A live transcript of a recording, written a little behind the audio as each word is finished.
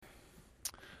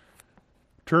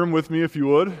Turn with me, if you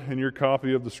would, in your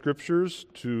copy of the Scriptures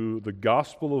to the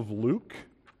Gospel of Luke,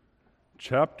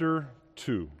 chapter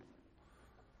 2.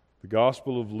 The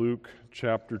Gospel of Luke,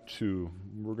 chapter 2.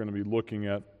 We're going to be looking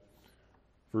at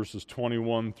verses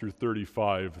 21 through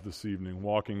 35 this evening,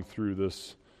 walking through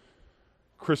this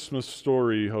Christmas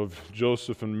story of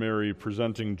Joseph and Mary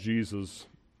presenting Jesus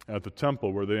at the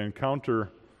temple, where they encounter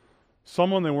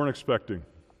someone they weren't expecting.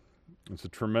 It's a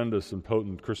tremendous and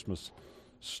potent Christmas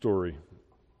story.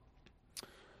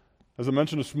 As I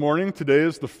mentioned this morning, today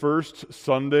is the first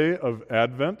Sunday of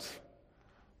Advent.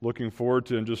 Looking forward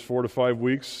to, in just 4 to 5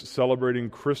 weeks, celebrating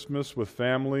Christmas with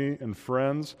family and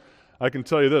friends. I can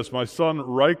tell you this, my son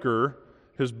Riker,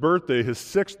 his birthday, his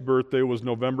 6th birthday was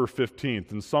November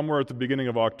 15th, and somewhere at the beginning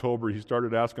of October he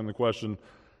started asking the question,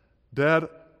 Dad,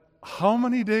 how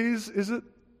many days is it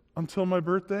until my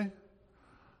birthday?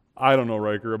 I don't know,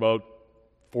 Riker, about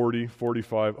 40,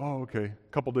 45. Oh, okay.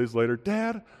 A couple days later,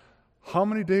 Dad, how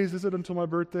many days is it until my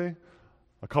birthday?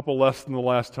 A couple less than the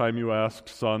last time you asked,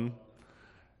 son.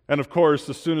 And of course,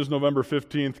 as soon as November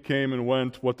 15th came and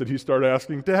went, what did he start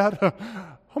asking? Dad,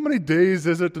 how many days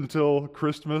is it until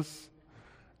Christmas?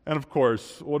 And of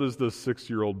course, what is this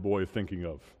 6-year-old boy thinking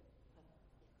of?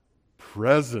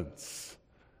 Presents,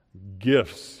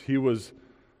 gifts. He was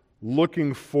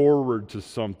looking forward to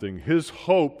something. His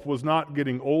hope was not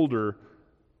getting older,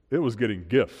 it was getting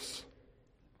gifts.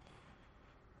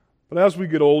 But as we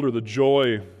get older, the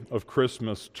joy of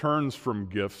Christmas turns from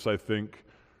gifts, I think,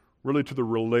 really to the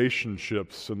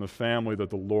relationships and the family that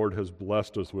the Lord has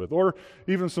blessed us with. Or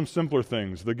even some simpler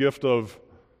things, the gift of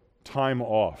time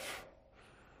off.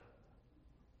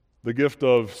 The gift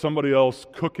of somebody else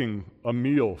cooking a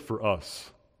meal for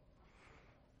us.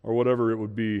 Or whatever it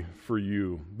would be for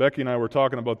you. Becky and I were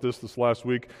talking about this last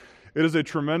week. It is a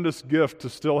tremendous gift to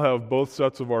still have both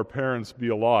sets of our parents be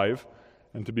alive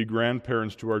and to be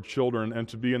grandparents to our children and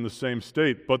to be in the same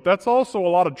state. But that's also a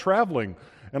lot of traveling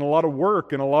and a lot of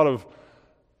work and a lot of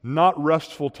not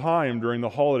restful time during the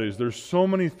holidays. There's so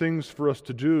many things for us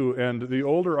to do, and the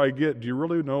older I get, do you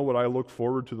really know what I look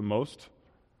forward to the most?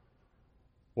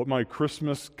 What my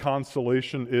Christmas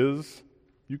consolation is?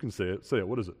 You can say it. Say it.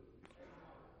 What is it?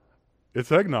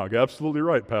 It's eggnog. Absolutely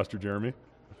right, Pastor Jeremy.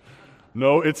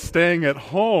 No, it's staying at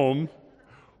home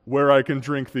where I can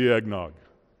drink the eggnog.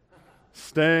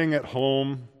 Staying at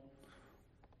home,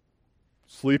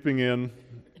 sleeping in,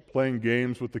 playing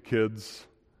games with the kids,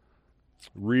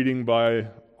 reading by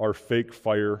our fake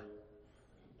fire,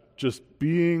 just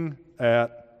being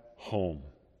at home.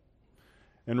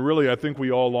 And really, I think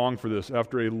we all long for this.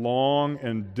 After a long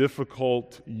and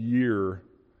difficult year,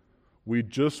 we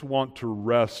just want to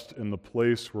rest in the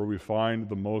place where we find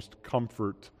the most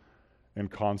comfort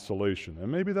and consolation. And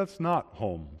maybe that's not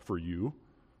home for you,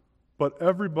 but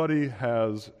everybody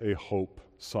has a hope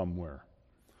somewhere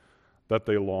that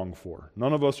they long for.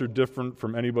 None of us are different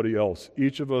from anybody else.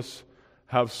 Each of us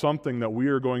have something that we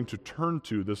are going to turn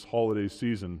to this holiday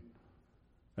season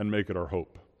and make it our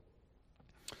hope.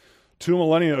 2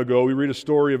 millennia ago, we read a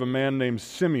story of a man named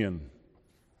Simeon.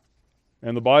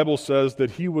 And the Bible says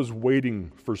that he was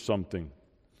waiting for something.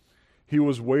 He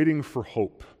was waiting for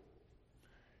hope.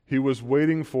 He was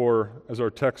waiting for, as our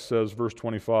text says, verse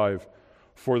 25,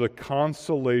 for the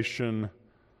consolation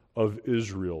of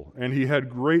Israel. And he had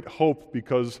great hope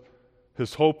because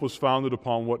his hope was founded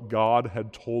upon what God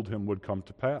had told him would come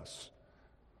to pass.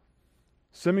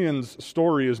 Simeon's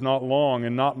story is not long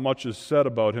and not much is said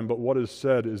about him, but what is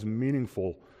said is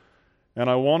meaningful. And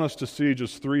I want us to see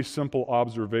just 3 simple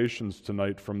observations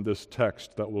tonight from this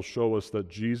text that will show us that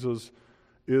Jesus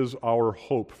is our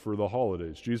hope for the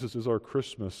holidays. Jesus is our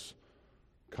Christmas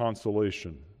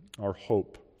consolation, our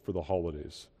hope for the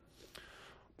holidays.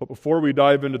 But before we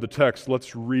dive into the text,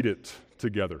 let's read it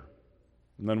together,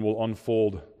 and then we'll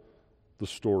unfold the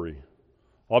story.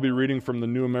 I'll be reading from the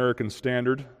New American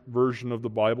Standard version of the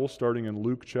Bible, starting in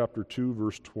Luke chapter 2,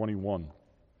 verse 21,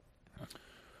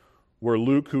 where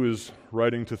Luke, who is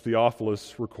writing to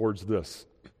Theophilus, records this.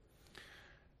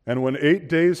 And when 8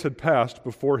 days had passed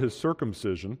before his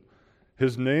circumcision,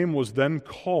 his name was then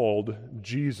called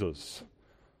Jesus,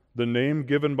 the name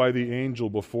given by the angel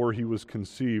before he was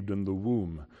conceived in the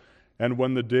womb. And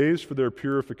when the days for their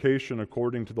purification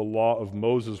according to the law of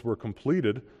Moses were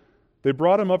completed, they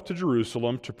brought him up to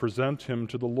Jerusalem to present him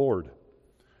to the Lord.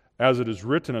 As it is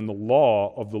written in the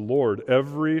law of the Lord,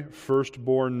 every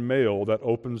firstborn male that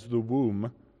opens the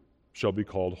womb shall be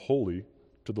called holy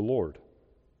to the Lord.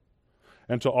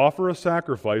 And to offer a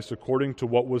sacrifice according to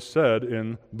what was said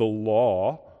in the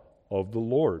law of the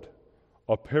Lord,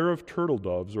 a pair of turtle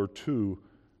doves or 2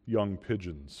 young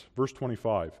pigeons. Verse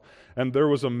 25, and there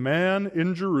was a man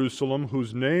in Jerusalem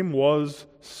whose name was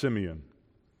Simeon.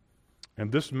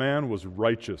 And this man was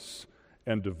righteous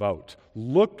and devout,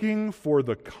 looking for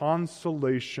the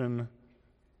consolation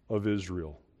of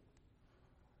Israel.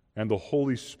 And the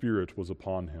Holy Spirit was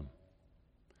upon him.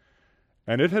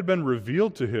 And it had been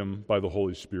revealed to him by the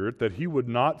Holy Spirit that he would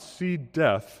not see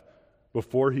death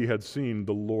before he had seen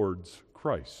the Lord's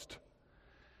Christ.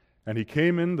 And he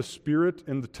came in the Spirit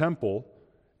in the temple,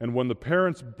 and when the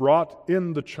parents brought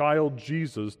in the child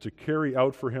Jesus to carry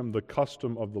out for him the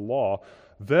custom of the law,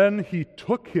 then he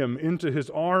took him into his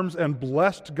arms and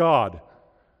blessed God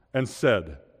and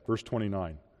said, verse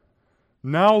 29,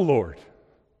 now, Lord,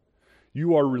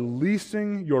 you are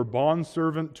releasing your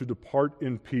bondservant to depart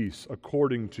in peace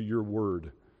according to your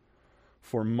word.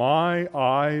 For my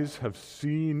eyes have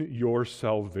seen your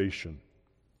salvation,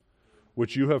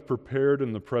 which you have prepared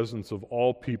in the presence of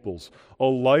all peoples, a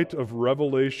light of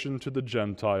revelation to the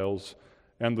Gentiles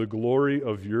and the glory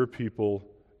of your people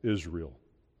Israel.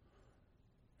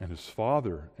 And his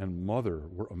father and mother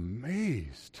were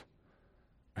amazed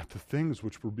at the things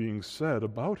which were being said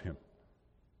about him.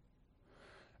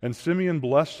 And Simeon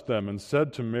blessed them and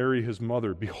said to Mary his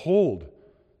mother, behold,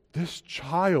 this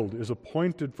child is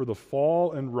appointed for the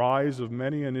fall and rise of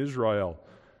many in Israel,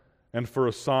 and for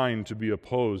a sign to be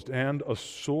opposed, and a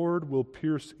sword will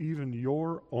pierce even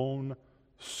your own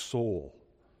soul,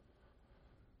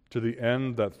 to the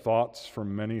end that thoughts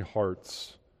from many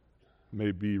hearts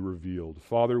may be revealed.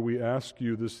 Father, we ask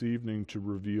you this evening to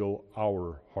reveal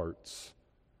our hearts.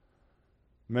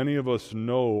 Many of us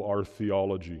know our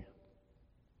theology.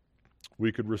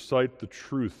 We could recite the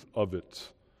truth of it,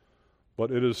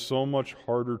 but it is so much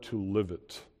harder to live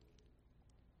it.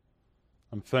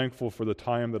 I'm thankful for the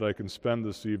time that I can spend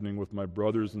this evening with my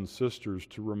brothers and sisters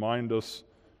to remind us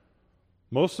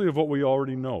mostly of what we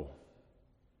already know,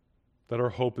 that our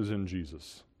hope is in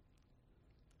Jesus.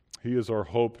 He is our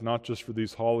hope, not just for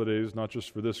these holidays, not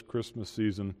just for this Christmas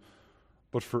season,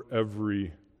 but for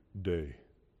every day.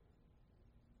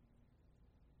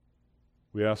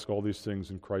 We ask all these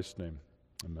things in Christ's name.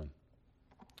 Amen.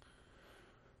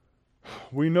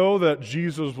 We know that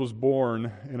Jesus was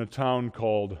born in a town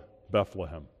called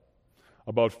Bethlehem,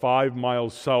 about 5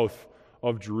 miles south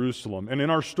of Jerusalem. And in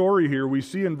our story here, we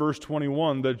see in verse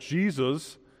 21 that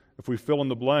Jesus, if we fill in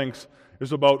the blanks,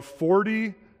 is about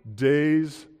 40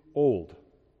 days old.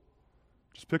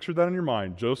 Just picture that in your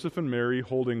mind. Joseph and Mary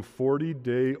holding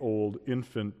 40-day-old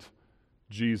infant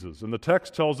Jesus. And the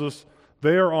text tells us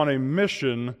they are on a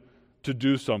mission to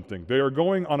do something. They are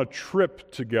going on a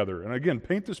trip together. And again,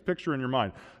 paint this picture in your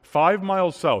mind. 5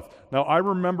 miles south. Now, I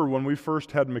remember when we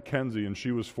first had Mackenzie and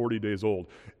she was 40 days old.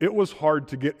 It was hard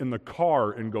to get in the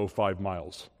car and go 5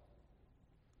 miles.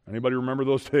 Anybody remember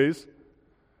those days?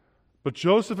 But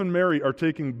Joseph and Mary are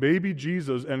taking baby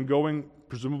Jesus and going,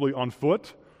 presumably on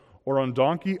foot or on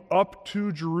donkey, up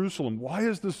to Jerusalem. Why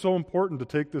is this so important to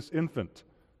take this infant?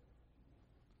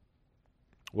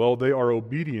 Well, they are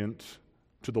obedient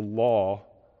to the law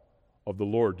of the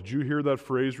Lord. Did you hear that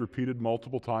phrase repeated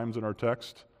multiple times in our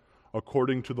text?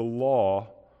 According to the law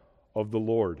of the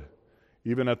Lord.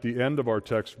 Even at the end of our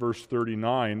text, verse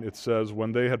 39, it says,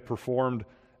 when they had performed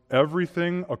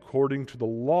everything according to the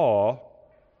law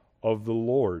of the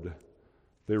Lord,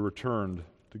 they returned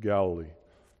to Galilee.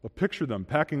 But picture them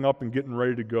packing up and getting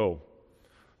ready to go.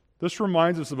 This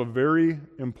reminds us of a very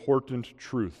important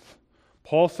truth.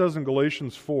 Paul says in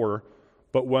Galatians 4,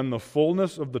 but when the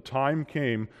fullness of the time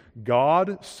came,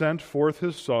 God sent forth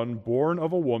his Son, born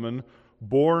of a woman,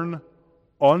 born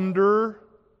under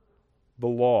the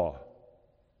law,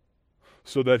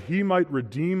 so that he might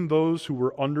redeem those who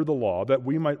were under the law, that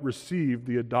we might receive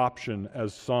the adoption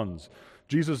as sons.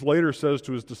 Jesus later says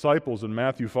to his disciples in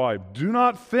Matthew 5, do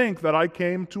not think that I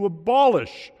came to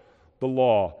abolish the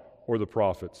law or the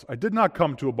prophets. I did not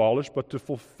come to abolish, but to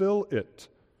fulfill it.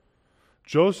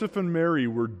 Joseph and Mary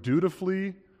were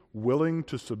dutifully willing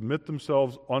to submit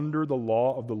themselves under the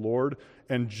law of the Lord,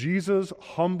 and Jesus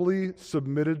humbly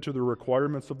submitted to the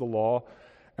requirements of the law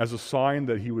as a sign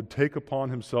that he would take upon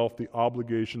himself the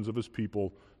obligations of his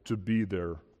people to be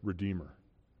their Redeemer.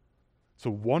 It's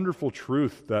a wonderful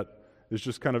truth that is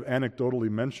just kind of anecdotally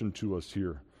mentioned to us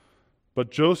here.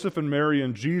 But Joseph and Mary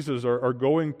and Jesus are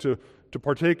going to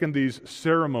partake in these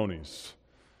ceremonies.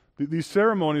 These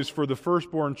ceremonies for the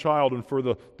firstborn child and for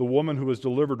the woman who was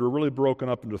delivered were really broken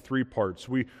up into 3 parts.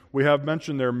 We have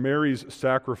mentioned there Mary's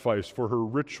sacrifice for her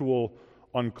ritual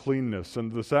uncleanness.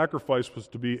 And the sacrifice was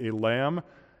to be a lamb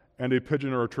and a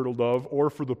pigeon or a turtle dove, or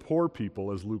for the poor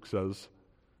people, as Luke says,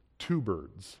 2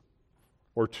 birds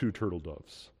or 2 turtle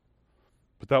doves.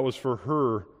 But that was for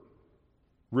her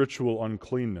ritual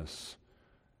uncleanness.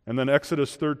 And then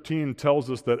Exodus 13 tells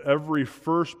us that every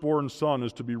firstborn son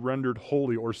is to be rendered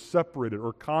holy or separated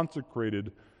or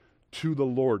consecrated to the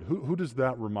Lord. Who does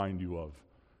that remind you of?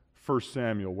 1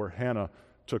 Samuel, where Hannah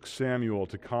took Samuel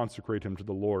to consecrate him to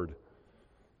the Lord.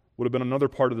 Would have been another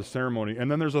part of the ceremony.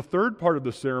 And then there's a third part of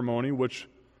the ceremony, which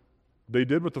they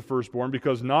did with the firstborn,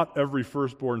 because not every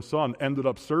firstborn son ended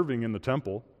up serving in the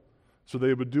temple. So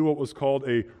they would do what was called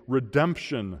a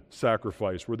redemption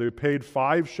sacrifice, where they paid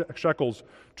 5 shekels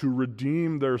to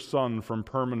redeem their son from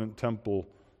permanent temple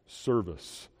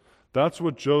service. That's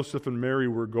what Joseph and Mary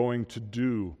were going to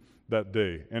do that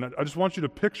day. And I just want you to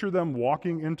picture them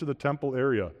walking into the temple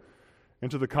area,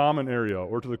 into the common area,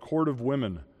 or to the court of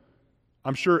women.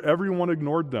 I'm sure everyone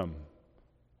ignored them.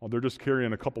 Well, they're just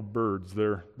carrying a couple birds.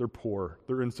 They're poor.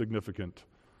 They're insignificant.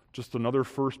 Just another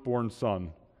firstborn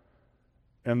son.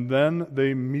 And then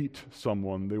they meet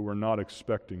someone they were not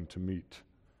expecting to meet.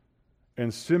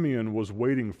 And Simeon was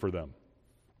waiting for them,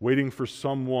 waiting for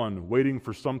someone, waiting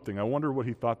for something. I wonder what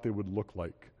he thought they would look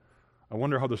like. I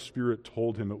wonder how the Spirit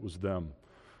told him it was them.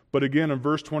 But again, in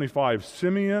verse 25,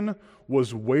 Simeon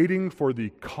was waiting for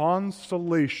the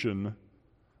consolation,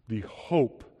 the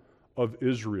hope of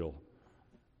Israel.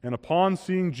 And upon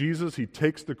seeing Jesus, he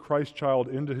takes the Christ child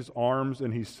into his arms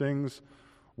and he sings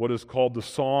what is called the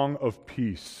Song of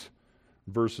Peace,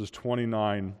 verses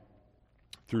 29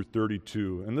 through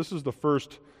 32. And this is the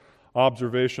first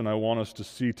observation I want us to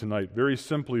see tonight, very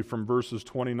simply from verses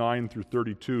 29 through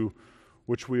 32,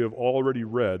 which we have already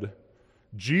read.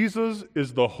 Jesus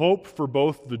is the hope for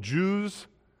both the Jews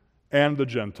and the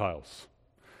Gentiles.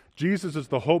 Jesus is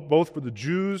the hope both for the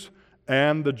Jews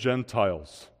and the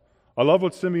Gentiles. I love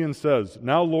what Simeon says.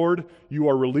 Now, Lord, you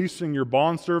are releasing your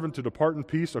bondservant to depart in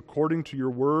peace according to your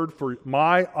word, for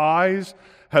my eyes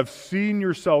have seen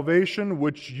your salvation,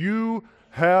 which you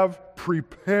have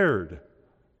prepared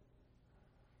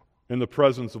in the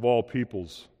presence of all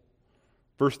peoples.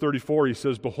 Verse 34, he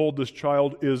says, behold, this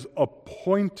child is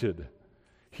appointed.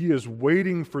 He is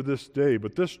waiting for this day.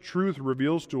 But this truth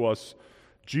reveals to us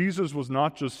Jesus was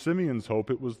not just Simeon's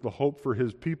hope, it was the hope for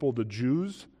his people, the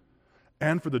Jews,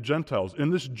 and for the Gentiles.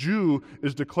 And this Jew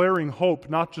is declaring hope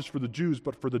not just for the Jews,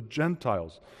 but for the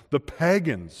Gentiles, the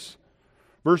pagans.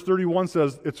 Verse 31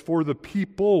 says it's for the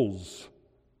peoples,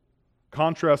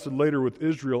 contrasted later with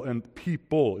Israel and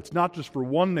people. It's not just for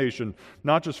one nation,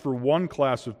 not just for one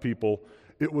class of people.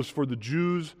 It was for the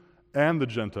Jews and the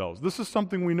Gentiles. This is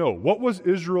something we know. What was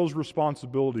Israel's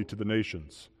responsibility to the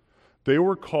nations? They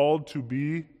were called to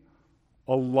be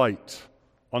a light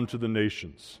unto the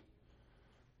nations.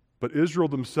 But Israel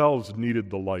themselves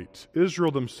needed the light.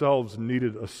 Israel themselves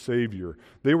needed a Savior.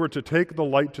 They were to take the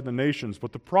light to the nations,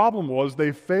 but the problem was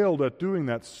they failed at doing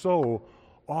that so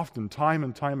often, time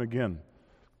and time again.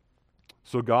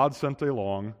 So God sent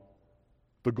along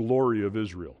the glory of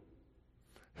Israel,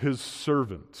 His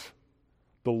servant,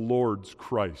 the Lord's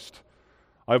Christ.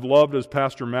 I've loved, as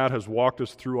Pastor Matt has walked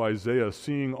us through Isaiah,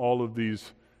 seeing all of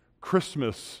these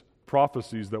Christmas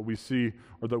prophecies that we see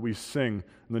or that we sing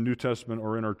in the New Testament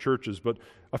or in our churches. But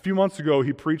a few months ago,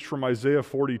 he preached from Isaiah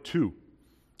 42,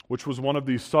 which was one of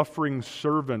these suffering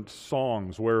servant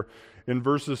songs, where in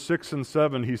verses 6 and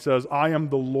 7 he says, I am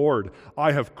the Lord.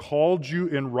 I have called you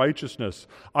in righteousness.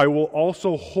 I will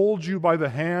also hold you by the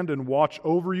hand and watch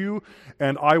over you,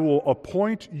 and I will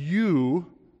appoint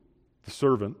you, the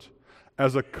servant,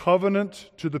 as a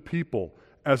covenant to the people,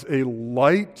 as a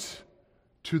light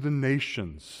to the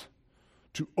nations,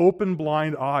 to open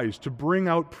blind eyes, to bring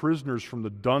out prisoners from the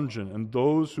dungeon and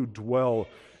those who dwell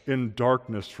in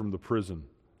darkness from the prison.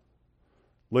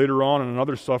 Later on, in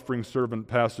another suffering servant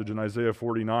passage in Isaiah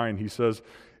 49, he says,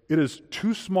 it is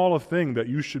too small a thing that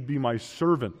you should be my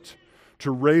servant,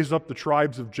 to raise up the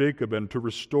tribes of Jacob and to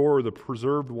restore the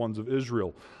preserved ones of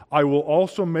Israel. I will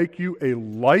also make you a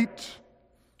light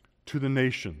to the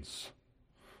nations,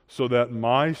 so that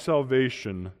my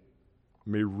salvation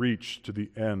may reach to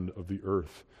the end of the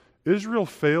earth. Israel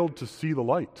failed to see the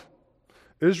light.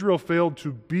 Israel failed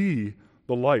to be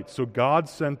the light. So God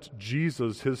sent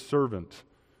Jesus, his servant,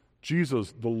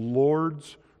 Jesus, the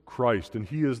Lord's Christ, and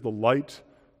he is the light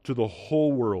to the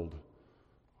whole world,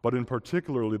 but in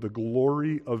particularly the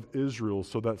glory of Israel,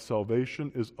 so that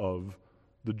salvation is of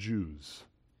the Jews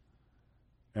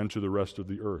and to the rest of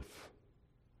the earth.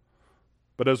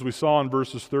 But as we saw in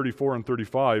verses 34 and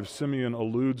 35, Simeon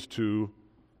alludes to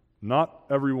not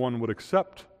everyone would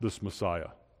accept this Messiah.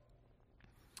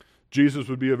 Jesus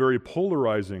would be a very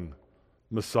polarizing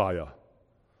Messiah.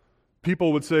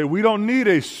 People would say, we don't need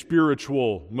a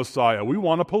spiritual Messiah. We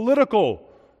want a political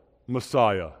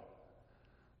Messiah.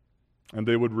 and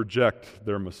they would reject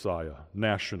their Messiah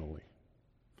nationally.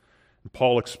 And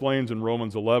Paul explains in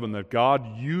Romans 11 that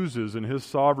God uses in his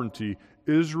sovereignty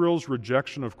Israel's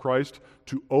rejection of Christ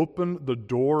to open the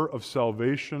door of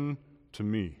salvation to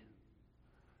me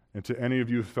and to any of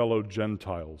you fellow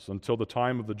Gentiles, until the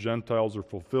time of the Gentiles are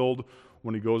fulfilled,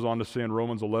 when he goes on to say in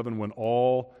Romans 11, when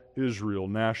all Israel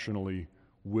nationally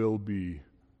will be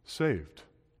saved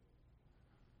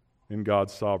in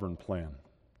God's sovereign plan.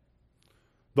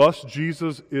 Thus,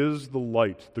 Jesus is the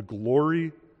light, the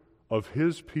glory of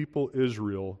his people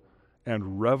Israel,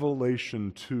 and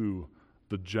revelation to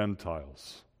the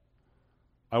Gentiles.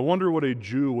 I wonder what a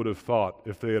Jew would have thought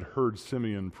if they had heard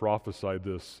Simeon prophesy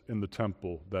this in the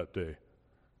temple that day.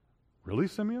 Really,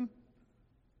 Simeon?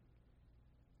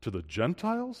 To the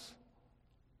Gentiles?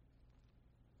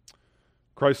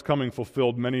 Christ's coming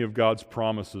fulfilled many of God's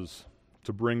promises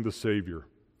to bring the Savior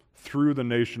through the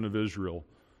nation of Israel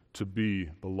to be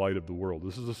the light of the world.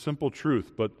 This is a simple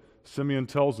truth, but Simeon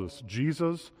tells us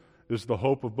Jesus is the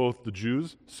hope of both the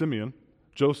Jews, Simeon,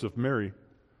 Joseph, Mary,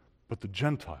 but the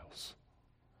Gentiles.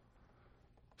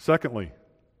 Secondly,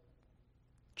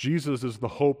 Jesus is the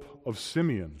hope of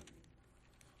Simeon.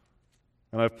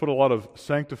 And I've put a lot of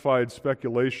sanctified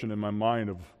speculation in my mind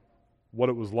of what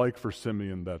it was like for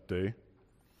Simeon that day.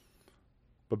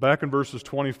 But back in verses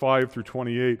 25 through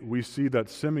 28, we see that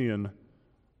Simeon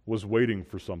was waiting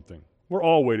for something. We're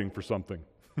all waiting for something.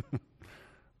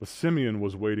 But Simeon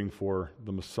was waiting for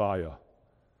the Messiah.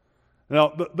 Now,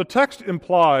 the text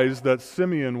implies that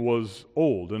Simeon was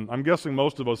old, and I'm guessing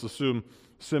most of us assume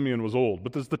Simeon was old.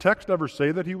 But does the text ever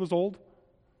say that he was old?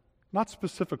 Not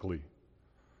specifically.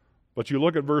 But you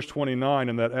look at verse 29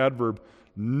 and that adverb,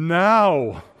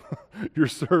 now your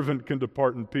servant can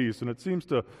depart in peace. And it seems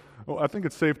to, I think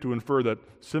it's safe to infer that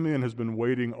Simeon has been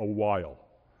waiting a while,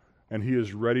 and he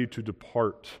is ready to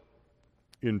depart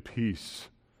in peace.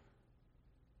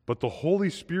 But the Holy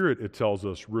Spirit, it tells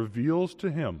us, reveals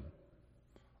to him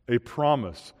a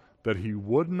promise that he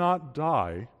would not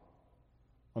die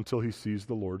until he sees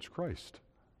the Lord's Christ.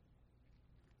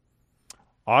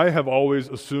 I have always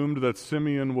assumed that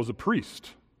Simeon was a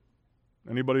priest.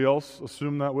 Anybody else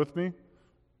assume that with me?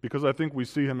 Because I think we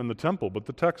see him in the temple, but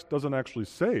the text doesn't actually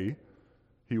say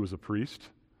he was a priest.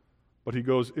 But he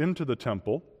goes into the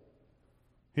temple.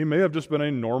 He may have just been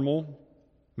a normal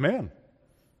man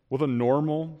with a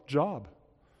normal job.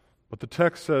 But the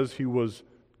text says he was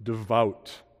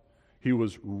devout. He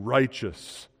was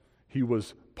righteous. He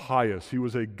was pious. He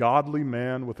was a godly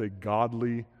man with a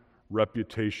godly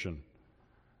reputation.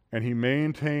 And he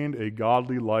maintained a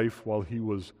godly life while he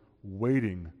was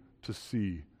waiting to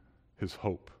see his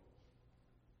hope.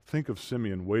 Think of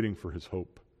Simeon waiting for his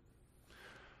hope.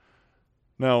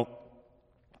 Now,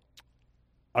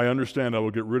 I understand I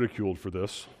will get ridiculed for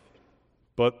this,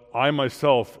 but I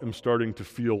myself am starting to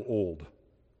feel old.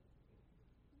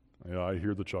 Yeah, I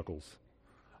hear the chuckles.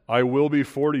 I will be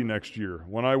 40 next year.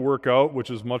 When I work out, which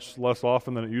is much less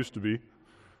often than it used to be,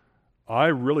 I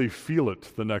really feel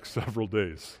it the next several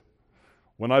days.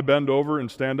 When I bend over and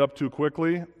stand up too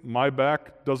quickly, my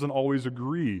back doesn't always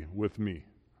agree with me.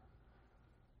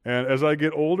 And as I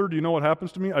get older, do you know what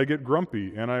happens to me? I get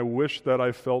grumpy, and I wish that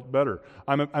I felt better.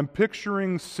 I'm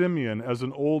picturing Simeon as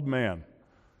an old man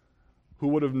who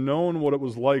would have known what it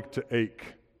was like to ache.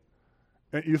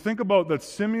 And you think about that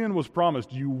Simeon was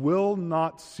promised, you will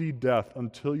not see death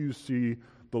until you see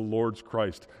the Lord's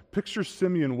Christ. Picture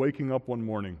Simeon waking up one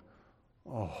morning.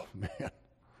 Oh, man,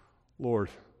 Lord,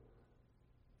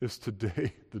 is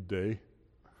today the day?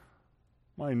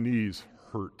 My knees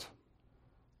hurt.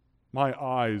 My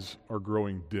eyes are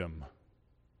growing dim.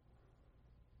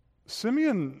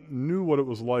 Simeon knew what it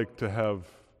was like to have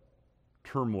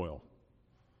turmoil.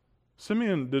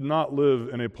 Simeon did not live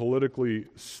in a politically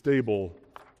stable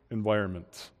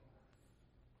environment.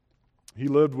 He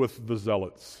lived with the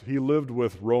Zealots. He lived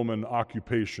with Roman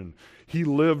occupation. He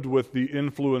lived with the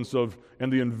influence of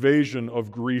and the invasion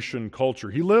of Grecian culture.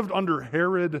 He lived under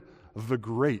Herod the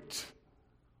Great,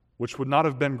 which would not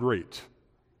have been great.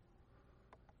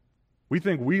 We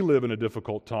think we live in a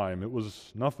difficult time. It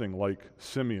was nothing like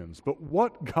Simeon's. But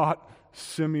what got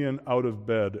Simeon out of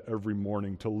bed every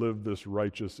morning to live this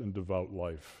righteous and devout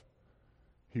life?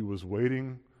 He was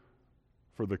waiting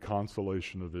for the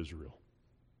consolation of Israel.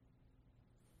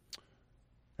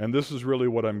 And this is really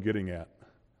what I'm getting at.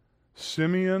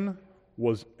 Simeon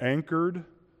was anchored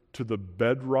to the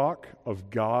bedrock of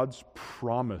God's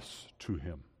promise to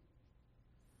him.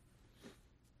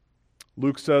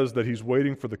 Luke says that he's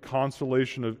waiting for the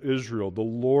consolation of Israel, the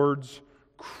Lord's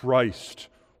Christ,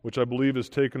 which I believe is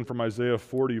taken from Isaiah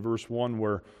 40, verse 1,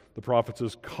 where the prophet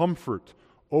says, "Comfort,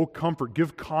 O comfort,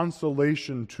 give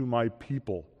consolation to my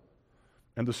people.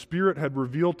 And the Spirit had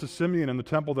revealed to Simeon in the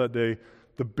temple that day,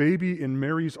 the baby in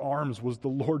Mary's arms was the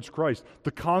Lord's Christ,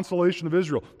 the consolation of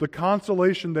Israel, the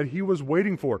consolation that he was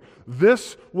waiting for.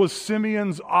 This was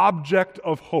Simeon's object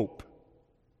of hope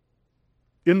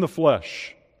in the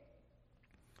flesh.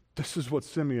 This is what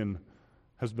Simeon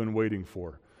has been waiting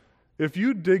for. If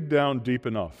you dig down deep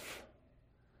enough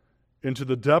into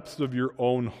the depths of your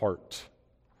own heart,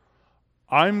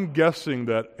 I'm guessing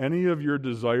that any of your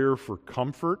desire for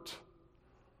comfort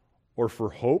or for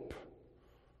hope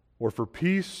or for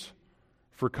peace,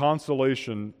 for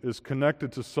consolation, is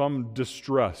connected to some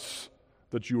distress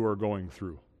that you are going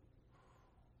through,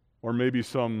 or maybe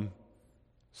some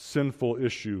sinful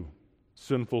issue,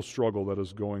 sinful struggle that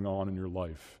is going on in your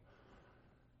life.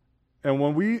 And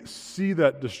when we see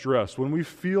that distress, when we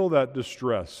feel that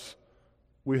distress,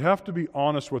 we have to be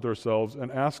honest with ourselves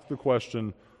and ask the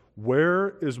question,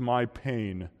 where is my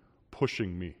pain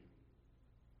pushing me?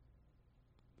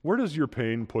 Where does your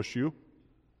pain push you?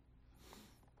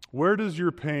 Where does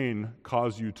your pain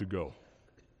cause you to go?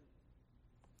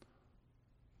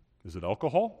 Is it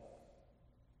alcohol?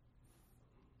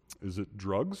 Is it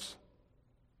drugs?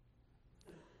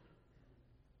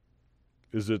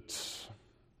 Is it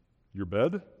your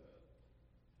bed?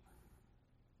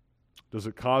 Does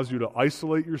it cause you to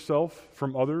isolate yourself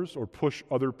from others or push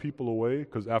other people away?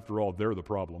 Because after all, they're the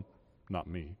problem, not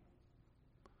me.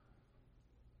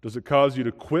 Does it cause you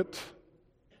to quit,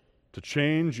 to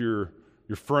change your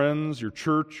friends, your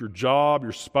church, your job,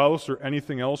 your spouse, or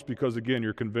anything else because, again,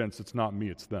 you're convinced it's not me,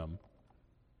 it's them?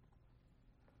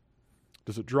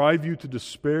 Does it drive you to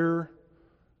despair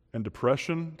and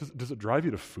depression? Does it drive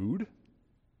you to food?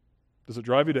 Does it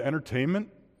drive you to entertainment,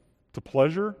 to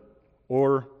pleasure,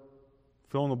 or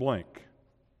fill in the blank?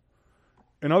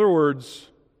 In other words,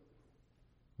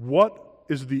 what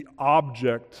is the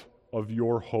object of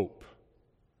your hope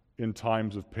in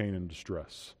times of pain and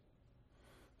distress?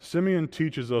 Simeon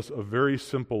teaches us a very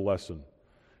simple lesson.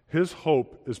 His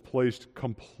hope is placed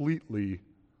completely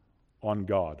on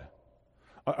God.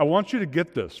 I want you to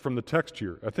get this from the text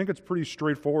here. I think it's pretty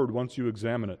straightforward once you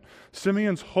examine it.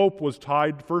 Simeon's hope was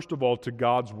tied, first of all, to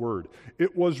God's word.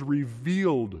 It was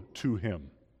revealed to him.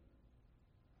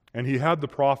 And he had the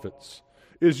prophets.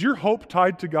 Is your hope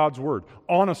tied to God's word?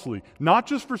 Honestly, not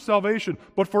just for salvation,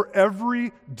 but for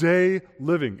everyday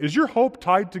living. Is your hope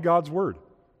tied to God's word?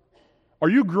 Are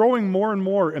you growing more and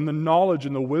more in the knowledge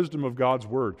and the wisdom of God's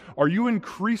word? Are you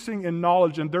increasing in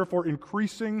knowledge and therefore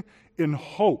increasing in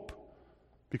hope?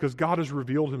 Because God has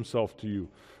revealed himself to you.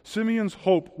 Simeon's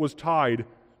hope was tied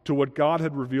to what God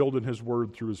had revealed in his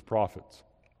word through his prophets.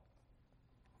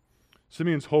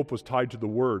 Simeon's hope was tied to the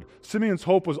Word. Simeon's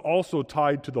hope was also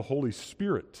tied to the Holy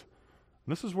Spirit.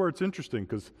 And this is where it's interesting,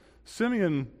 because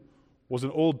Simeon was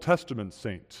an Old Testament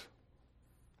saint,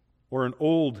 or an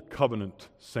Old Covenant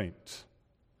saint.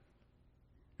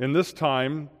 In this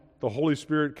time, the Holy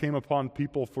Spirit came upon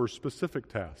people for specific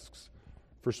tasks,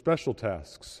 for special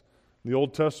tasks. In the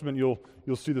Old Testament,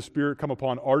 you'll see the Spirit come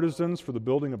upon artisans for the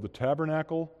building of the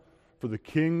tabernacle, for the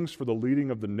kings, for the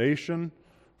leading of the nation,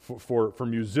 for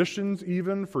musicians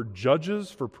even, for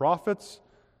judges, for prophets.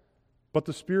 But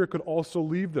the Spirit could also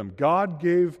leave them. God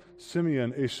gave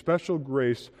Simeon a special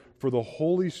grace for the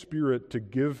Holy Spirit to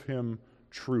give him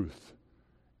truth.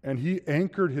 And he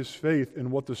anchored his faith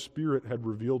in what the Spirit had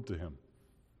revealed to him,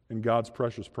 in God's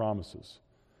precious promises.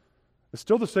 It's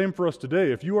still the same for us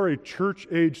today. If you are a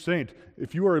church-age saint,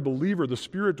 if you are a believer, the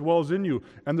Spirit dwells in you,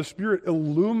 and the Spirit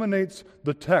illuminates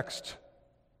the text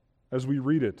as we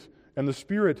read it. And the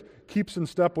Spirit keeps in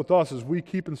step with us as we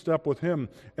keep in step with Him,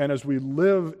 and as we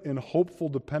live in hopeful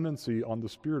dependency on the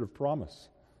Spirit of promise.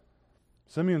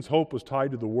 Simeon's hope was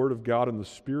tied to the Word of God and the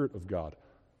Spirit of God.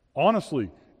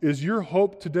 Honestly, is your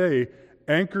hope today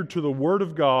anchored to the Word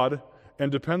of God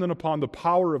and dependent upon the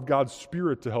power of God's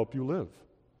Spirit to help you live?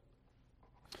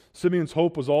 Simeon's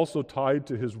hope was also tied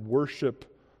to his worship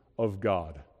of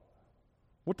God.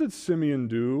 What did Simeon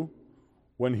do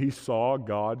when he saw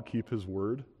God keep His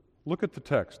word? Look at the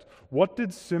text. What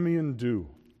did Simeon do?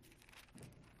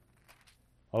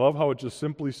 I love how it just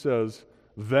simply says,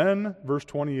 then, verse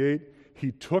 28,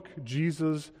 he took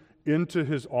Jesus into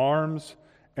his arms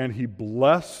and he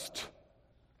blessed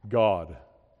God.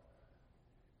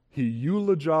 He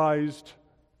eulogized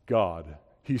God.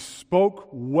 He spoke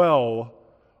well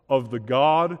of the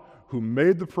God who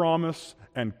made the promise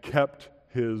and kept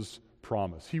His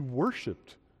promise. He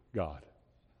worshiped God.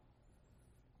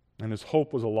 And his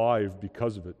hope was alive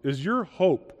because of it. Is your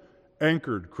hope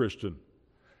anchored, Christian,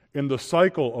 in the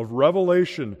cycle of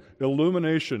revelation,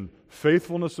 illumination,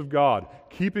 faithfulness of God,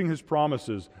 keeping His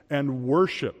promises, and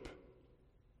worship,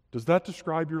 does that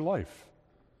describe your life?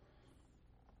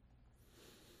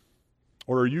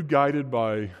 Or are you guided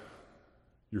by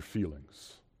your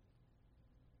feelings?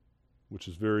 Which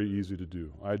is very easy to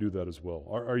do. I do that as well.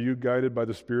 Are you guided by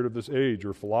the spirit of this age,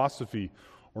 or philosophy,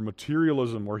 or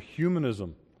materialism, or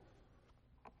humanism,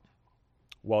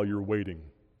 while you're waiting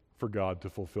for God to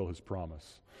fulfill His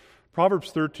promise?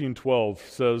 Proverbs 13:12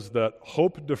 says that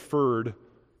hope deferred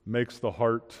makes the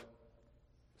heart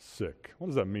sick. What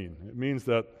does that mean? It means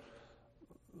that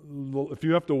if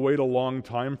you have to wait a long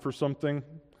time for something,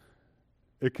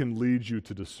 it can lead you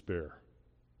to despair.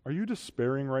 Are you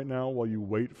despairing right now while you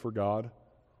wait for God?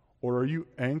 Or are you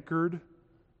anchored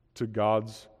to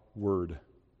God's Word?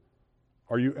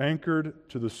 Are you anchored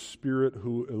to the Spirit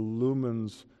who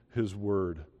illumines His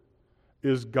Word?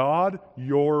 Is God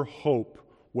your hope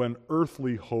when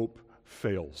earthly hope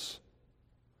fails?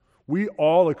 We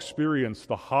all experience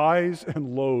the highs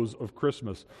and lows of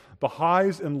Christmas, the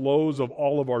highs and lows of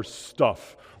all of our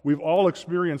stuff. We've all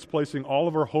experienced placing all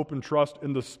of our hope and trust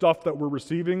in the stuff that we're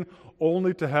receiving,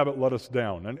 only to have it let us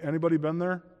down. And anybody been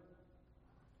there?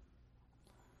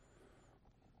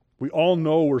 We all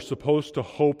know we're supposed to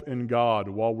hope in God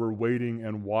while we're waiting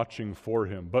and watching for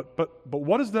Him. But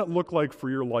what does that look like for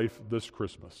your life this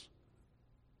Christmas?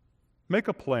 Make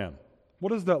a plan.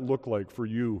 What does that look like for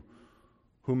you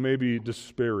who may be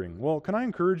despairing? Well, can I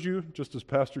encourage you, just as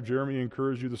Pastor Jeremy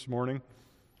encouraged you this morning,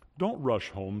 don't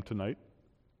rush home tonight.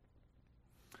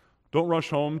 Don't rush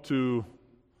home to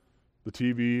the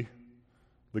TV,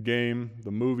 the game,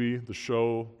 the movie, the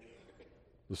show,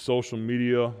 the social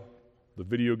media, the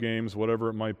video games, whatever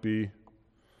it might be.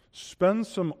 Spend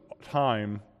some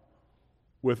time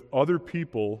with other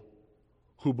people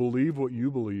who believe what you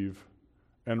believe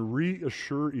and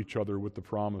reassure each other with the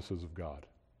promises of God.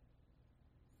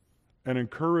 And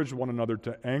encourage one another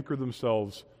to anchor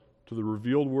themselves to the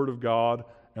revealed Word of God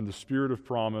and the Spirit of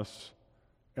promise,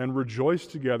 and rejoice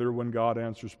together when God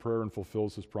answers prayer and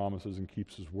fulfills His promises and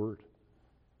keeps His Word.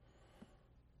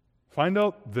 Find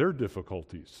out their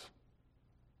difficulties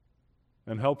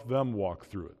and help them walk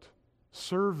through it.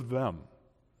 Serve them.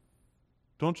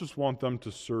 Don't just want them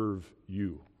to serve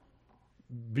you.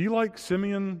 Be like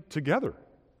Simeon together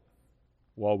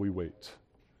while we wait.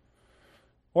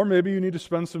 Or maybe you need to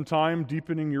spend some time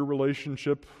deepening your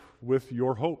relationship with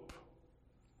your hope.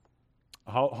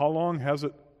 How long has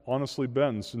it honestly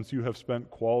been since you have spent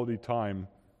quality time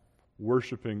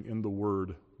worshiping in the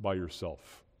Word by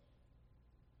yourself?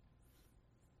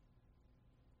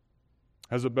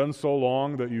 Has it been so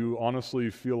long that you honestly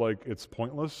feel like it's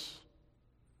pointless?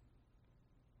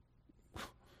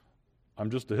 I'm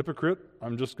just a hypocrite.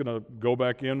 I'm just going to go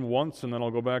back in once and then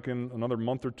I'll go back in another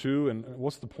month or two, and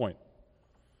what's the point?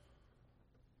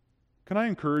 Can I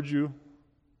encourage you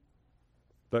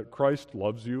that Christ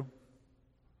loves you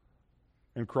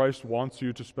and Christ wants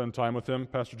you to spend time with Him?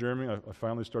 Pastor Jeremy, I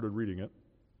finally started reading it.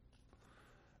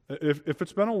 If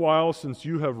it's been a while since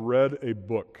you have read a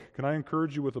book, can I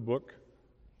encourage you with a book?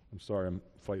 I'm sorry, I'm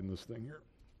fighting this thing here.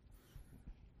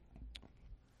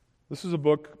 This is a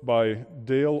book by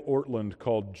Dale Ortland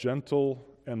called Gentle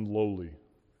and Lowly.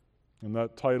 And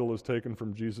that title is taken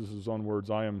from Jesus' own words,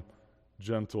 I am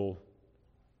gentle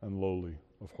and lowly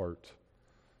of heart.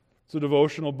 It's a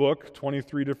devotional book,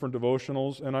 23 different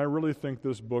devotionals, and I really think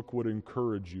this book would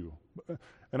encourage you.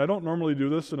 And I don't normally do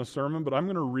this in a sermon, but I'm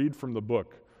going to read from the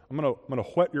book. I'm going to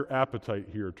whet your appetite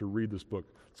here to read this book.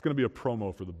 It's going to be a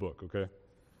promo for the book, okay?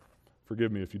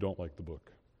 Forgive me if you don't like the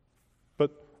book.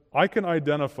 But I can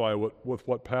identify with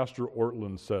what Pastor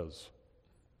Ortland says.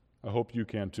 I hope you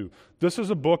can too. This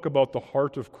is a book about the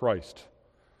heart of Christ.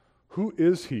 Who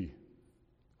is He?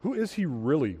 Who is He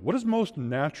really? What is most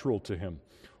natural to Him?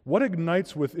 What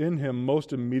ignites within Him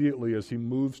most immediately as He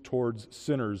moves towards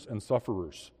sinners and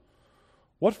sufferers?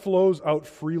 What flows out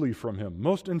freely from Him,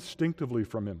 most instinctively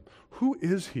from Him? Who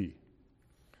is He?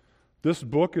 This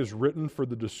book is written for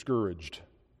the discouraged,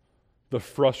 the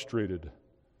frustrated,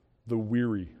 the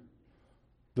weary,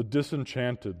 the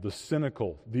disenchanted, the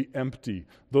cynical, the empty,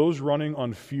 those running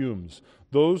on fumes,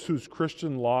 those whose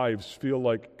Christian lives feel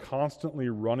like constantly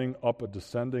running up a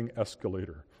descending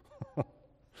escalator.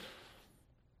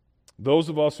 Those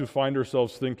of us who find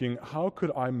ourselves thinking, how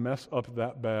could I mess up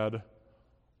that bad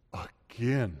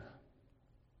again?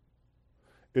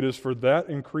 It is for that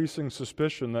increasing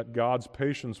suspicion that God's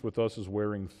patience with us is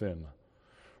wearing thin.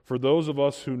 For those of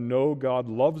us who know God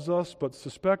loves us but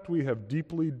suspect we have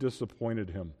deeply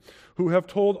disappointed Him, who have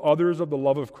told others of the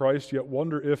love of Christ yet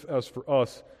wonder if, as for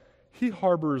us, He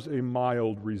harbors a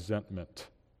mild resentment.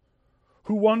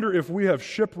 who wonder if we have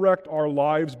shipwrecked our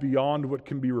lives beyond what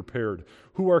can be repaired,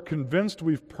 who are convinced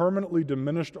we've permanently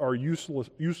diminished our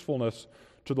usefulness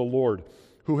to the Lord,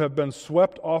 who have been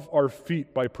swept off our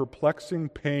feet by perplexing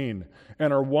pain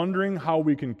and are wondering how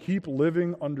we can keep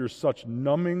living under such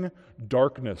numbing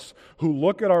darkness, who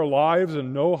look at our lives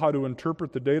and know how to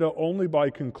interpret the data only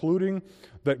by concluding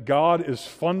that God is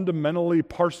fundamentally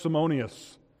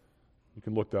parsimonious. You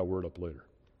can look that word up later.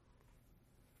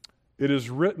 It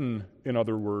is written, in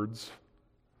other words,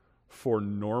 for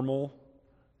normal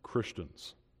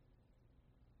Christians.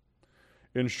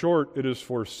 In short, it is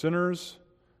for sinners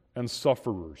and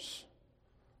sufferers.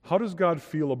 How does God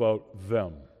feel about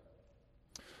them?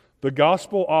 The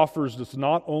gospel offers us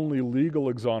not only legal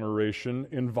exoneration,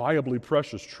 inviolably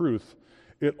precious truth,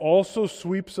 it also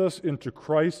sweeps us into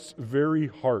Christ's very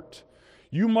heart.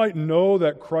 You might know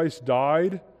that Christ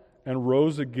died and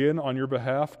rose again on your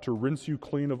behalf to rinse you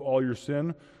clean of all your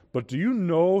sin, but do you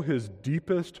know His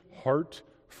deepest heart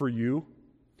for you?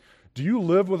 Do you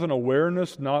live with an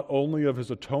awareness not only of His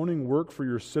atoning work for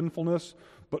your sinfulness,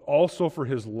 but also for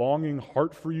His longing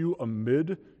heart for you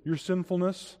amid your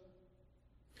sinfulness?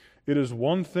 It is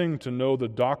one thing to know the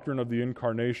doctrine of the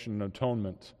incarnation and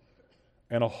atonement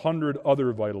and 100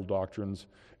 other vital doctrines.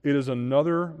 It is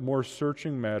another, more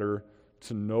searching matter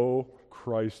to know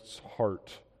Christ's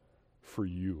heart for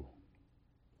you.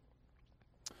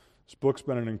 This book's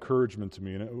been an encouragement to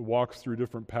me, and it walks through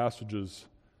different passages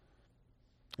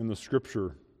in the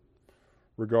Scripture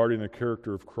regarding the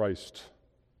character of Christ.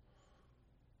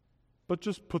 But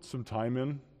just put some time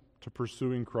in to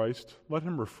pursuing Christ. Let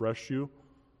Him refresh you.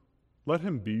 Let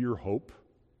Him be your hope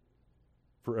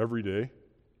for every day.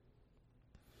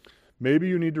 Maybe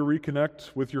you need to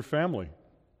reconnect with your family.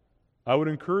 I would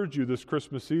encourage you this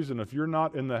Christmas season, if you're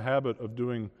not in the habit of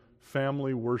doing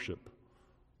family worship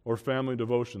or family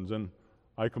devotions, and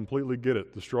I completely get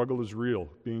it. The struggle is real,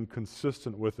 being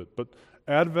consistent with it. But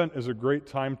Advent is a great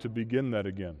time to begin that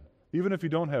again. Even if you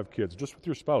don't have kids, just with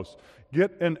your spouse.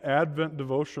 Get an Advent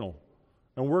devotional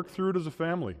and work through it as a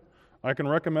family. I can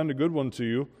recommend a good one to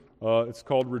you. It's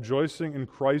called Rejoicing in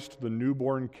Christ the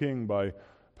Newborn King by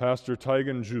Pastor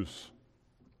Taigen Jus.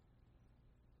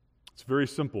 It's very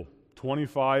simple.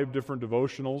 25 different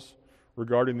devotionals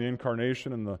regarding the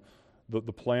incarnation and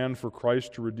the plan for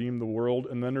Christ to redeem the world.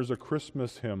 And then there's a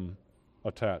Christmas hymn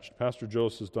attached. Pastor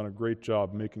Joseph has done a great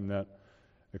job making that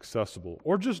accessible.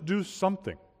 Or just do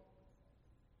something.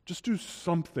 Just do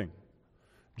something.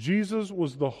 Jesus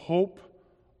was the hope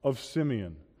of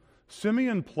Simeon.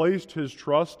 Simeon placed his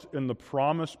trust in the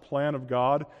promised plan of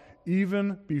God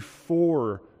even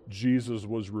before Jesus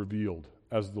was revealed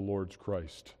as the Lord's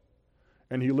Christ.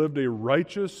 And he lived a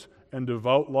righteous and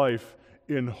devout life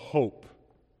in hope.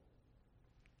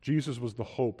 Jesus was the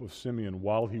hope of Simeon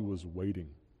while he was waiting.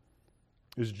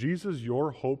 Is Jesus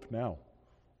your hope now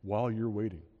while you're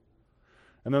waiting?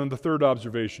 And then the third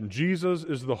observation, Jesus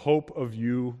is the hope of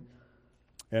you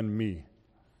and me.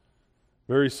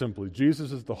 Very simply,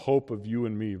 Jesus is the hope of you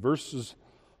and me. Verses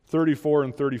 34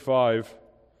 and 35,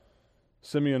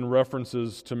 Simeon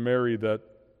references to Mary that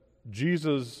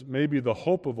Jesus may be the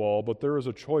hope of all, but there is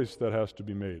a choice that has to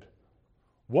be made.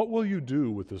 What will you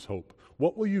do with this hope?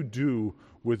 What will you do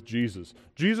with Jesus?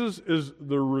 Jesus is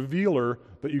the revealer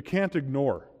that you can't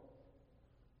ignore.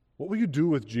 What will you do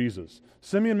with Jesus?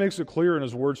 Simeon makes it clear in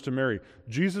his words to Mary,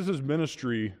 Jesus'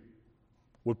 ministry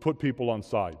would put people on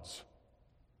sides.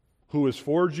 Who is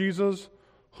for Jesus?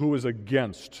 Who is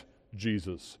against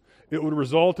Jesus? It would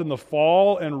result in the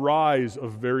fall and rise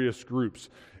of various groups.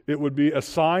 It would be a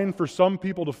sign for some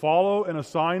people to follow and a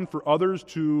sign for others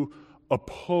to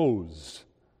oppose.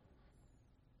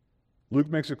 Luke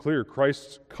makes it clear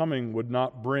Christ's coming would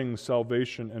not bring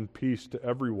salvation and peace to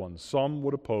everyone. Some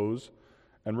would oppose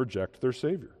and reject their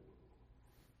Savior.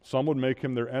 Some would make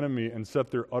him their enemy and set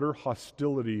their utter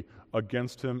hostility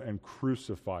against him and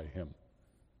crucify him.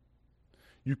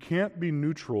 You can't be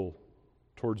neutral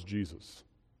towards Jesus,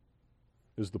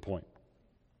 is the point.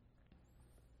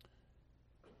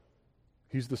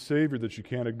 He's the Savior that you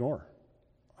can't ignore.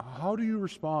 How do you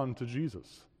respond to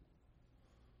Jesus?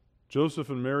 Joseph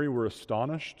and Mary were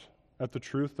astonished at the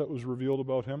truth that was revealed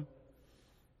about him.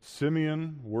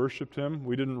 Simeon worshiped him.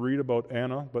 We didn't read about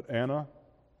Anna, but Anna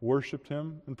worshiped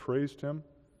him and praised him.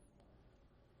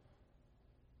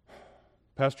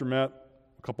 Pastor Matt,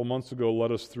 a couple months ago,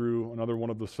 led us through another one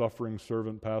of the suffering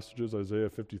servant passages, Isaiah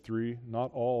 53.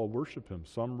 Not all worship him.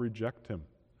 Some reject him.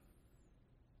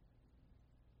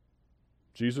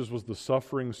 Jesus was the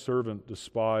suffering servant,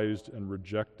 despised and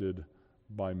rejected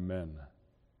by men.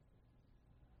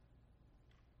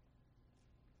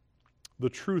 The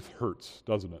truth hurts,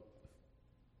 doesn't it?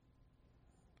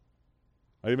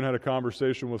 I even had a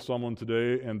conversation with someone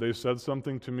today, and they said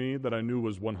something to me that I knew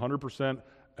was 100%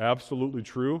 absolutely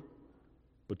true.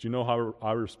 But you know how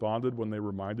I responded when they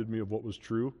reminded me of what was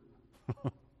true?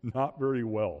 Not very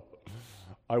well.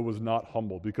 I was not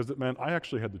humble because it meant I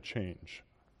actually had to change.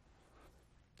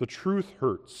 The truth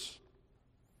hurts.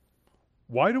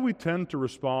 Why do we tend to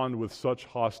respond with such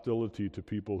hostility to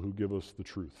people who give us the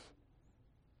truth?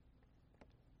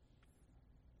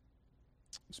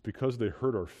 It's because they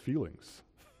hurt our feelings.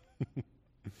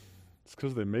 It's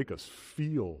because they make us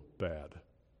feel bad.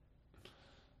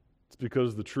 It's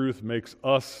because the truth makes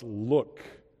us look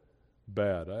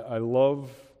bad. I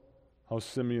love how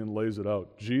Simeon lays it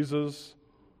out. Jesus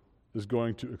is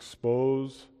going to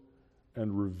expose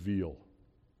and reveal.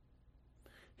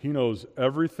 He knows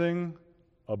everything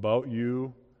about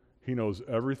you. He knows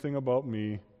everything about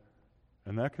me.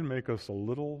 And that can make us a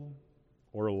little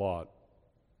or a lot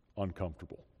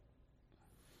uncomfortable.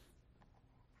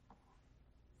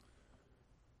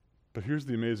 But here's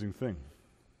the amazing thing.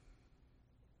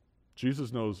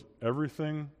 Jesus knows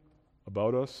everything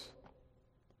about us.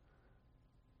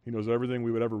 He knows everything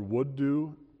we would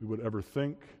do, we would ever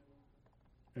think,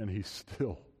 and he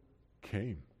still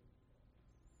came.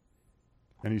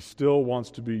 And he still wants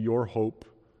to be your hope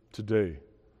today.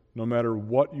 No matter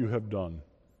what you have done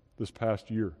this past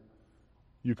year,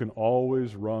 you can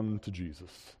always run to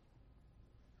Jesus.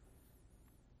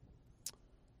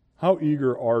 How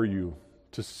eager are you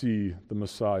to see the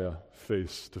Messiah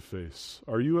face to face?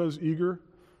 Are you as eager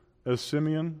as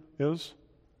Simeon is?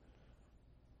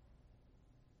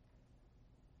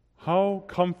 How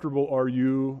comfortable are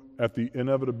you at the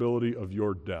inevitability of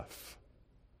your death?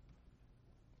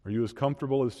 Are you as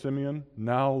comfortable as Simeon?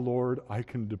 Now, Lord, I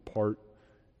can depart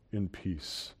in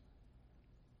peace.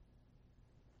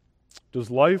 Does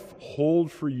life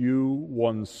hold for you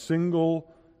one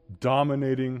single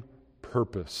dominating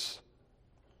purpose?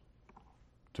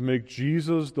 To make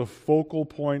Jesus the focal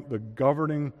point, the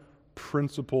governing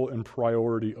principle and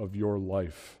priority of your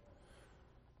life.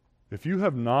 If you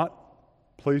have not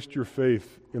placed your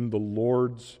faith in the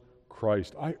Lord's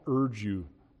Christ, I urge you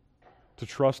to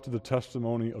trust the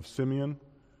testimony of Simeon.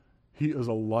 He is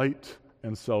a light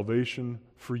and salvation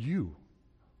for you.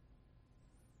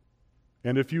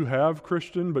 And if you have,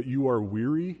 Christian, but you are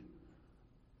weary,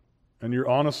 and you're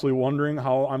honestly wondering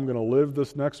how I'm going to live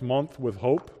this next month with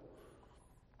hope,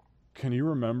 can you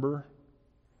remember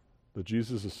that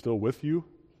Jesus is still with you?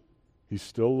 He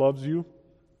still loves you.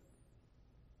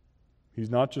 He's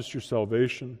not just your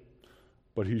salvation,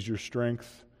 but He's your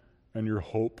strength and your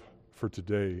hope for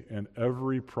today. And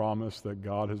every promise that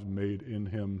God has made in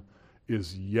Him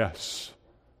is yes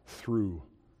through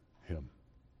Him.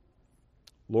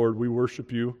 Lord, we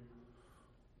worship You.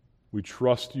 We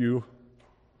trust You.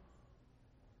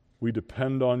 We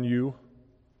depend on You.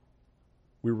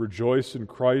 We rejoice in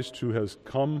Christ who has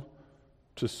come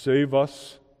to save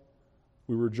us.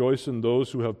 We rejoice in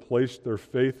those who have placed their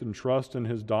faith and trust in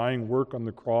His dying work on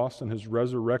the cross and His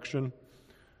resurrection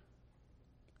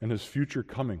and His future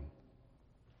coming.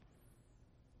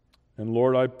 And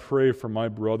Lord, I pray for my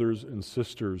brothers and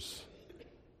sisters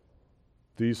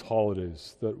these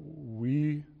holidays that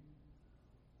we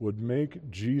would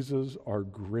make Jesus our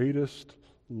greatest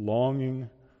longing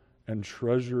and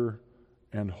treasure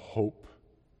and hope.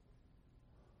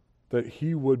 That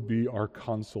He would be our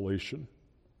consolation.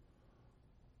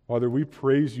 Father, we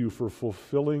praise You for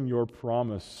fulfilling Your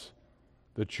promise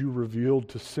that You revealed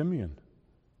to Simeon.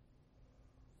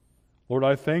 Lord,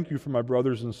 I thank You for my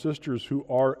brothers and sisters who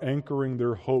are anchoring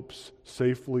their hopes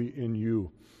safely in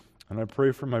You. And I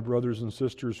pray for my brothers and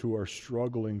sisters who are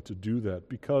struggling to do that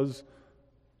because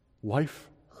life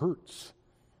hurts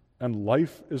and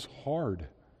life is hard.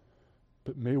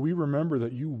 But may we remember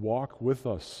that You walk with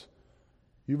us.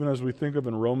 Even as we think of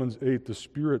in Romans 8, the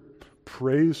Spirit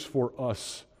prays for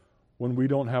us when we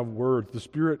don't have words. The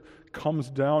Spirit comes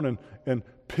down and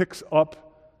picks up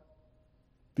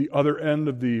the other end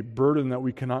of the burden that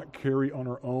we cannot carry on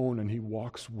our own, and He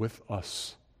walks with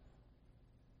us.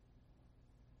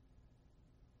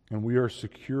 And we are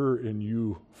secure in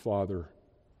You, Father.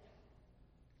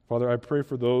 Father, I pray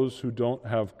for those who don't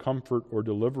have comfort or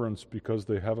deliverance because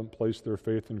they haven't placed their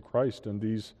faith in Christ, and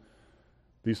these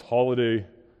holiday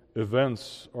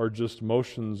events are just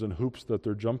motions and hoops that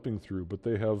they're jumping through, but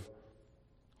they have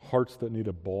hearts that need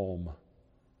a balm,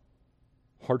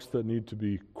 hearts that need to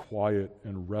be quiet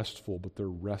and restful, but they're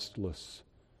restless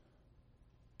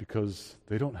because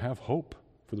they don't have hope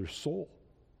for their soul.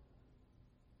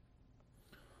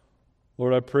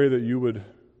 Lord, I pray that You would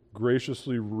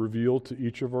graciously reveal to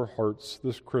each of our hearts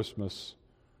this Christmas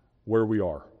where we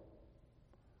are.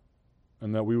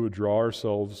 and that we would draw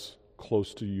ourselves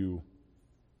close to you,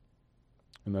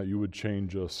 and that you would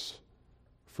change us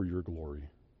for your glory.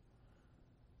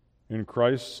 In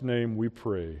Christ's name we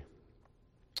pray.